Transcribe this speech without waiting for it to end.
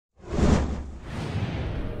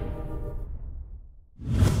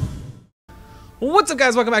What's up,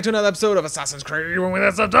 guys? Welcome back to another episode of Assassin's Creed. With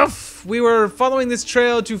that stuff, we were following this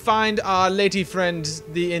trail to find our lady friend,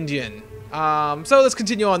 the Indian. So let's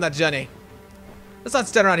continue on that journey. Let's not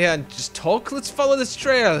stand around here and just talk. Let's follow this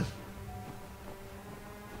trail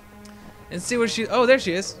and see where she. Oh, there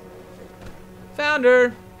she is. Found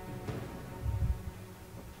her.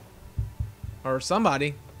 Or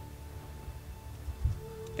somebody.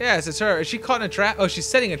 Yes, it's her. Is she caught in a trap? Oh, she's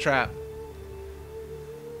setting a trap.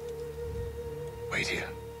 Wait here.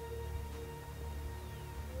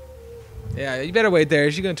 Yeah, you better wait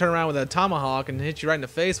there. She's gonna turn around with a tomahawk and hit you right in the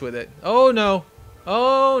face with it. Oh no.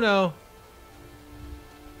 Oh no.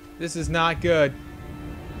 This is not good.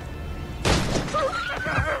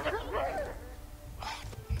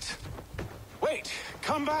 Wait,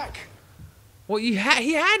 come back. Well, he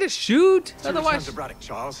had to shoot. Otherwise, to Braddock,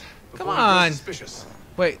 Charles. Come on. Suspicious.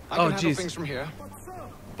 Wait. I can Oh, handle jeez. things from here,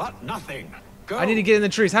 but nothing. Go. I need to get in the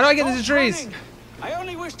trees. How do I get into the trees? Running. I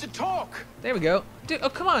only wish to talk. There we go. Dude, oh,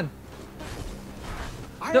 come on.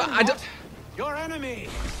 I No, am I not don't. your enemy.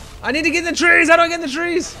 I need to get in the trees. How do I get in the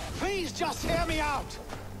trees? Please just hear me out.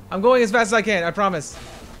 I'm going as fast as I can. I promise.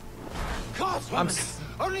 God, I'm woman,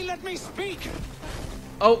 only let me speak.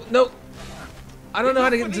 Oh, no. I don't know how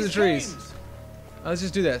to get Enough into the with trees. these games. Let's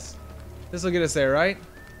just do this. This will get us there, right?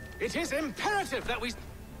 It is imperative that we.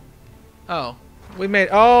 Oh. We made.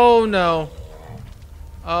 Oh, no.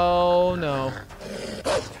 Oh, no.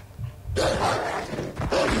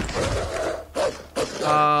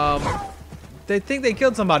 They think they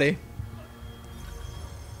killed somebody.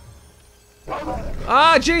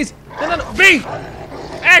 Ah, jeez. No, no, no. B!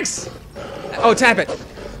 X! Oh, tap it.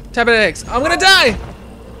 Tap it at X. I'm gonna die!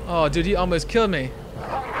 Oh, dude, he almost killed me.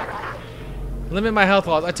 Limit my health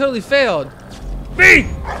loss. I totally failed. B!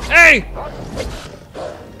 A!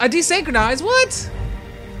 I desynchronized? What?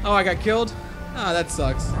 Oh, I got killed? Ah, that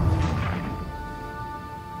sucks.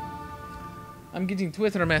 I'm getting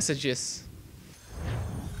Twitter messages.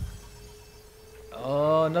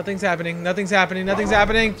 Oh, nothing's happening. Nothing's happening. Nothing's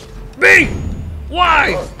happening. B!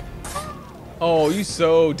 Why? Oh, you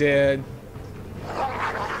so dead.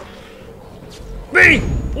 B!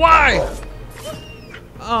 Why?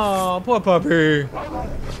 Oh, poor puppy.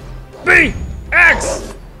 B!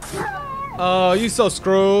 X! Oh, you so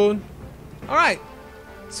screwed. Alright.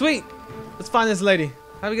 Sweet. Let's find this lady.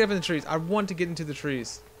 How do we get up in the trees? I want to get into the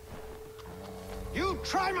trees. You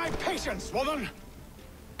try my patience, woman.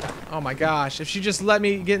 Oh my gosh. If she just let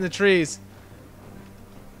me get in the trees.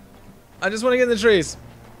 I just want to get in the trees.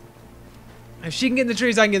 If she can get in the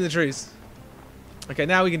trees, I can get in the trees. Okay,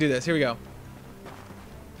 now we can do this. Here we go.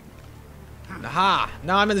 Aha!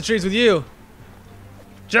 Now I'm in the trees with you.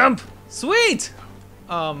 Jump! Sweet!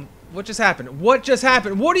 What just happened? What just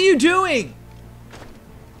happened? What are you doing?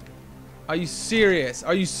 Are you serious?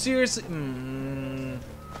 Are you seriously?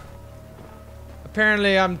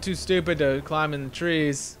 Apparently, I'm too stupid to climb in the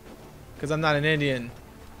trees because I'm not an Indian.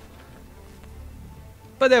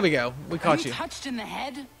 But there we go. We caught you. Touched in the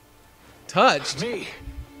head? Touched? Me,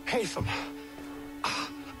 Haytham.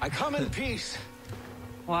 I come in peace.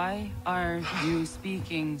 Why are you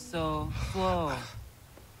speaking so slow?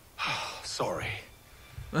 Sorry.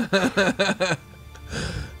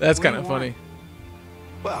 That's kind of funny.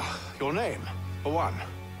 Well, your name, for one.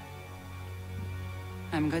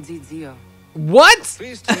 I'm Gadzit Zio. What?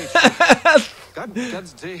 Pleased to meet you.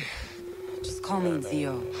 God's day. Just call me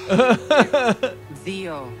Zio.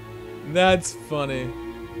 Zio. That's funny.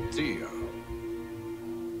 Dio.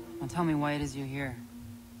 Now tell me why it is you're here.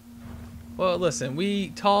 Well, listen, we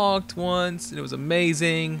talked once and it was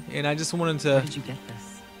amazing, and I just wanted Where to. did you get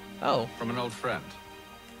this? Oh, From an old friend.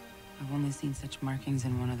 I've only seen such markings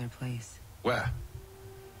in one other place. Where?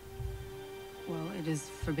 Well, it is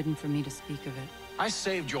forbidden for me to speak of it. I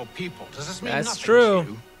saved your people. Does this mean That's nothing true. to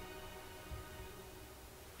you?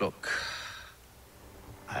 Look,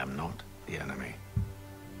 I am not the enemy.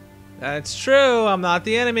 that's true. I'm not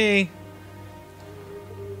the enemy.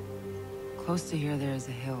 Close to here, there is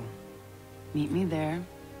a hill. Meet me there,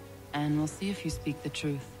 and we'll see if you speak the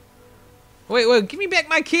truth. Wait, wait, give me back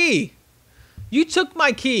my key. You took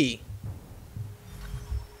my key.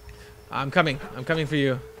 I'm coming. I'm coming for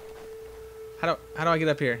you. How do I get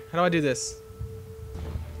up here? How do I do this?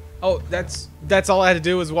 Oh, that's all I had to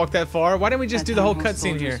do was walk that far. Why didn't we just do the whole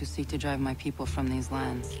cutscene here? Who seek to drive my people from these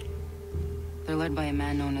lands. They're led by a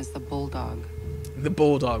man known as the Bulldog. The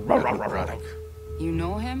bulldog. Braddock. You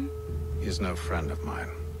know him? He is no friend of mine.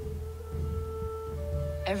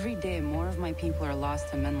 Every day, more of my people are lost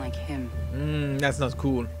to men like him. That's not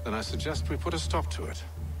cool. Then I suggest we put a stop to it.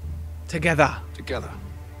 Together. Together.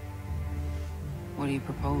 What do you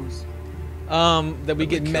propose? That we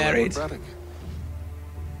get kill married. Braddock.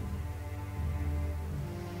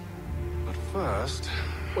 first,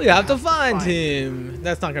 We have to find him.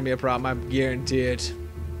 That's not gonna be a problem. I guarantee it.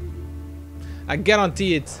 I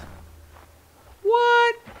guarantee it.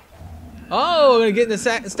 What? Oh, I'm gonna get in the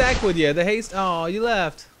stack with you. The haste. Oh, you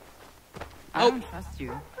left. I don't trust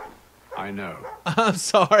you. I know I'm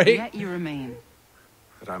sorry. Yet you remain.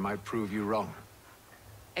 that I might prove you wrong.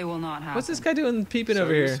 It will not happen. What's this guy doing peeping So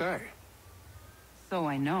over you here? say. So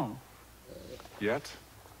I know. Yet,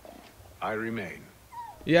 I remain.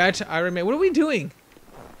 Yeah, I remain. What are we doing?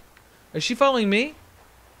 Is she following me?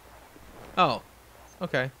 Oh,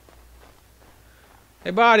 okay.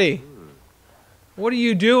 Hey, buddy. What are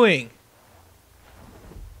you doing?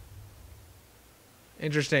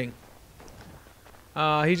 Interesting.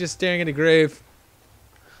 He's just staring at a groove.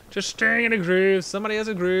 Just staring at a groove. Somebody has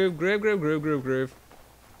a groove. Groove, groove, groove, groove, groove.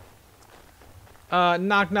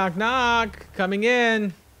 Knock, knock, knock. Coming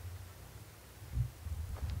in.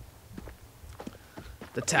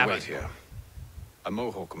 The tavern. Wait here. A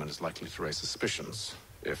Mohawkman is likely to raise suspicions,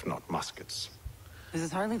 if not muskets. This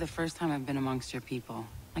is hardly the first time I've been amongst your people.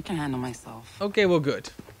 I can handle myself. Okay, well, good.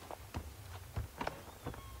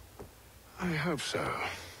 I hope so.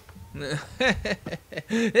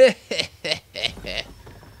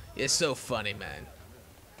 You're so funny, man.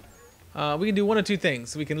 We can do one of two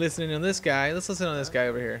things. We can listen in on this guy. Let's listen on this guy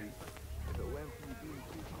over here.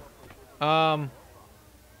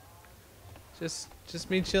 Just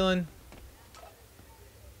me chilling.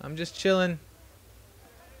 I'm just chilling.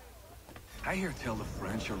 I hear tell the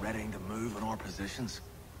French are readying to move on our positions.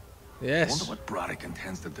 Yes. Wonder what Braddock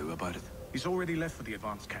intends to do about it. He's already left for the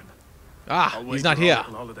advance camp. Ah, I'll he's wait not till here. our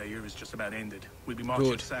holiday here is just about ended. We'll be marching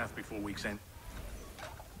Good. south before week's end.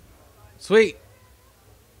 Sweet.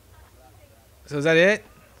 So is that it?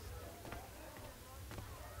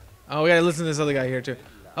 Oh, we gotta listen to this other guy here too.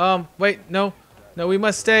 Wait, no, we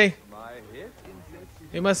must stay.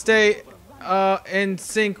 We must stay, in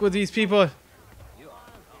sync with these people.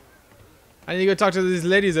 I need to go talk to these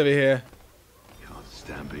ladies over here. Can't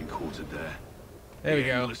stand being quartered there. There we The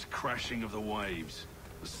go. endless crashing of the waves.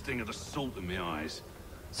 The sting of the salt in my eyes.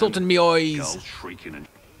 Salt in me eyes. Gulls shrieking and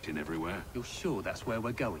in everywhere. You're sure that's where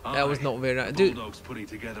we're going? That was not very nice. Dude, Bulldogs putting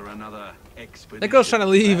together another expedition. that girl's trying to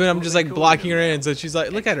leave and I'm That's just what like they blocking call her it. in. So she's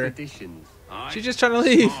like, look at her. Expeditions. Aye. She's just trying to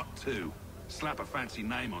leave. Smart too. Slap a fancy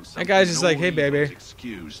name on something. That guy's just and like, all hey, evil's baby.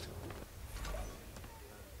 Excused.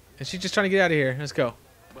 And she's just trying to get out of here. Let's go.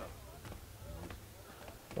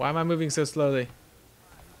 Why am I moving so slowly?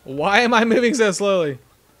 Why am I moving so slowly?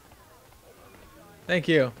 Thank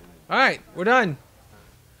you. Alright, we're done.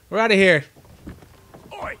 We're out of here.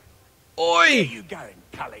 Oi! Oi! Where you going,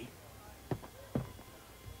 Cully?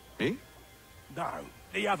 Me? No,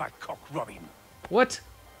 the other cock Robin. What?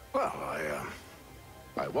 Well,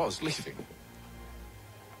 I was leaving.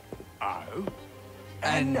 Oh?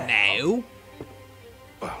 No.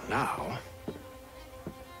 Well, now,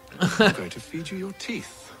 I'm going to feed you your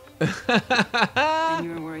teeth. And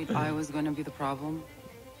you were worried I was going to be the problem?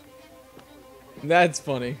 That's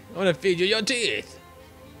funny. I'm gonna feed you your teeth.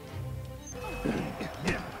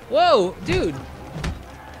 Whoa, dude.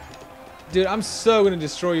 Dude, I'm so gonna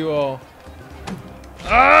destroy you all.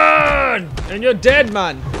 Ah! And you're dead,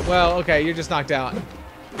 man. Well, okay, you're just knocked out.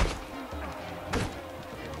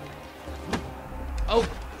 Oh.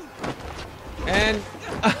 And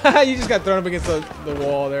you just got thrown up against the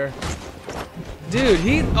wall there. Dude,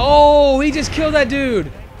 he just killed that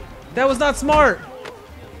dude. That was not smart.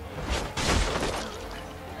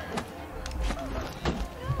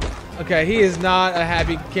 Okay, he is not a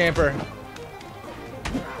happy camper.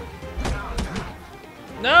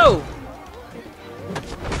 No!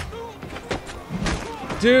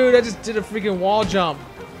 Dude, I just did a freaking wall jump.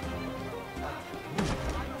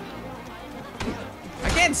 I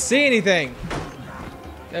can't see anything.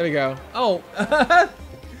 There we go. Oh.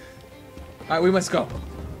 Alright, we must go.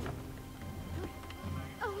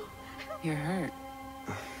 You're hurt.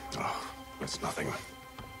 Oh, it's nothing.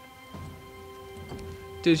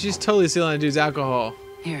 Dude, she's totally stealing a dude's alcohol.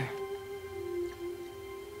 Here.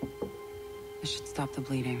 This should stop the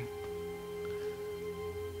bleeding.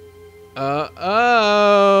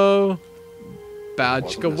 Uh-oh. Bow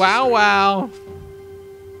chicka wow wow.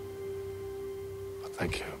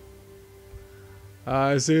 Thank you.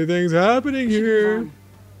 I see things happening We should move here. on.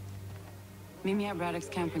 Meet me at Braddock's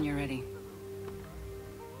camp when you're ready.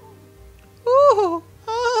 Ooh,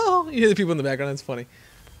 oh. You hear the people in the background, that's funny.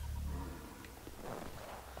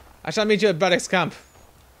 I shall meet you at Braddock's camp.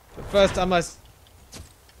 But first I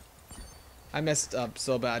messed up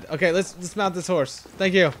so bad. Okay, let's mount this horse.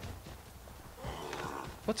 Thank you.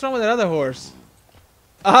 What's wrong with that other horse?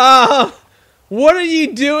 Ah! What are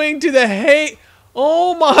you doing to the hay?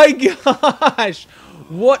 Oh my gosh!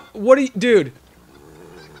 What are you, dude?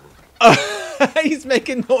 He's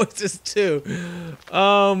making noises too.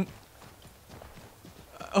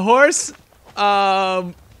 Horse.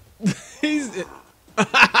 He's.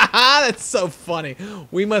 That's so funny.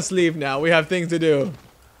 We must leave now. We have things to do.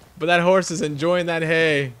 But that horse is enjoying that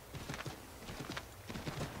hay.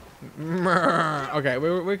 Okay,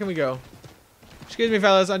 where can we go? Excuse me,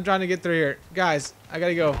 fellas. I'm trying to get through here. Guys, I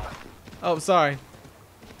gotta go. Oh, sorry.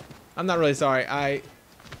 I'm not really sorry.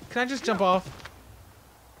 Can I just jump off?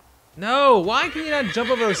 No, why can you not jump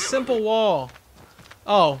over a simple wall?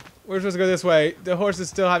 Oh, we're supposed to go this way. The horse is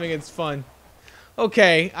still having its fun.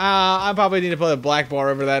 Okay, I probably need to put a black bar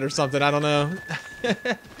over that or something. I don't know.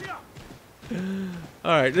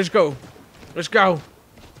 Alright, let's go. Let's go.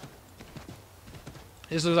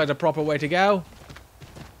 This looks like the proper way to go.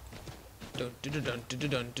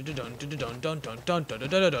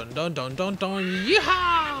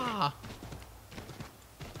 Yeehaw!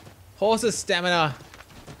 Horse's stamina.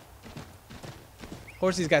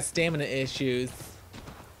 Horsey's got stamina issues.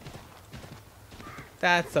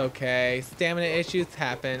 That's okay. Stamina issues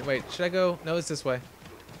happen. Wait, should I go? No, it's this way.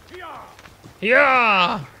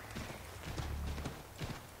 Yeah!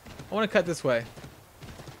 I want to cut this way.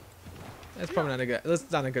 That's probably not a good. That's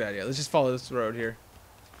not a good idea. Let's just follow this road here.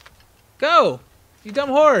 Go! You dumb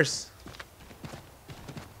horse!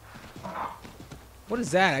 What is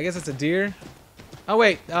that? I guess it's a deer. Oh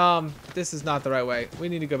wait, this is not the right way. We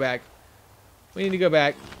need to go back. We need to go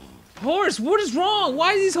back. Horse, what is wrong?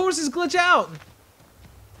 Why do these horses glitch out?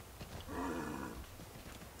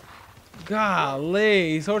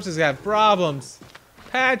 Golly, these horses have problems.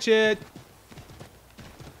 Patch it.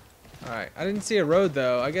 Alright, I didn't see a road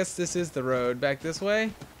though. I guess this is the road. Back this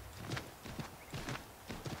way.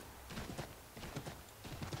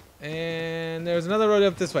 And there's another road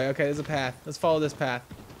up this way. Okay, there's a path. Let's follow this path.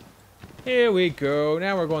 Here we go.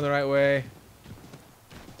 Now we're going the right way.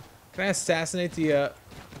 Can I assassinate the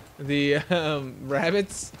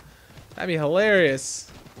rabbits? That'd be hilarious.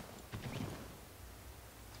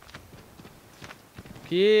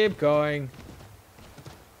 Keep going.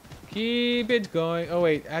 Keep it going. Oh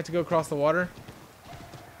wait, I have to go across the water.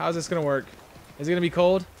 How's this gonna work? Is it gonna be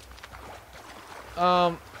cold?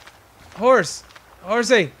 Horse,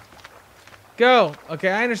 horsey, go. Okay,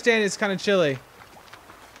 I understand it's kind of chilly.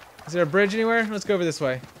 Is there a bridge anywhere? Let's go over this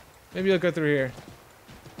way. Maybe you'll go through here.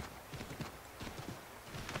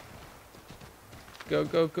 Go,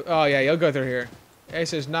 go, go. Oh yeah, you'll go through here.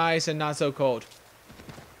 It's just nice and not so cold.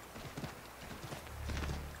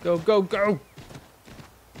 Go, go, go.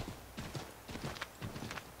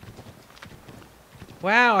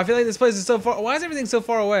 Wow, I feel like this place is so far. Why is everything so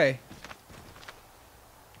far away?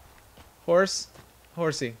 Horse,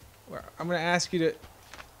 horsey. I'm gonna ask you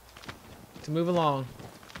to move along.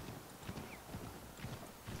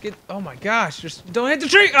 Get. Oh my gosh! Just don't hit the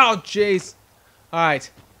tree. Oh jeez. All right.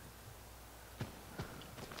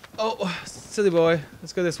 Oh, silly boy.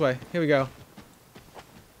 Let's go this way. Here we go.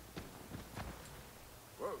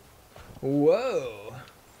 Whoa.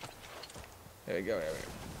 There we go. There we go.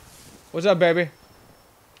 What's up, baby?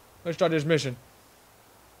 Let's start this mission.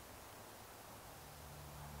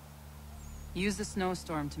 Use the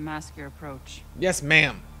snowstorm to mask your approach. Yes,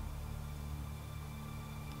 ma'am.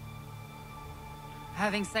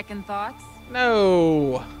 Having second thoughts?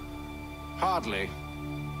 No. Hardly.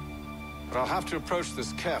 But I'll have to approach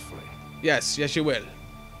this carefully. Yes, yes, you will.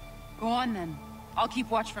 Go on then. I'll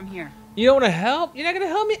keep watch from here. You don't want to help? You're not going to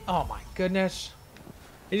help me? Oh my goodness.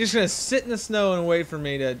 You're just going to sit in the snow and wait for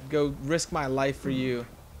me to go risk my life for you.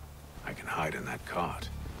 I can hide in that cart.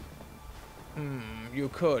 You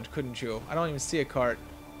could, couldn't you? I don't even see a cart.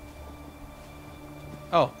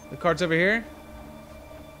 Oh, the cart's over here?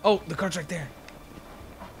 Oh, the cart's right there.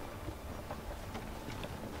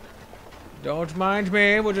 Don't mind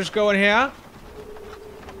me, we'll just go in here.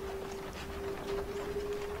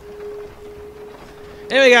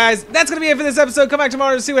 Anyway, guys, that's gonna be it for this episode. Come back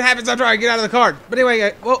tomorrow to see what happens after I get out of the cart. But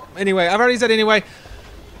anyway, I've already said anyway.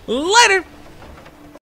 Later!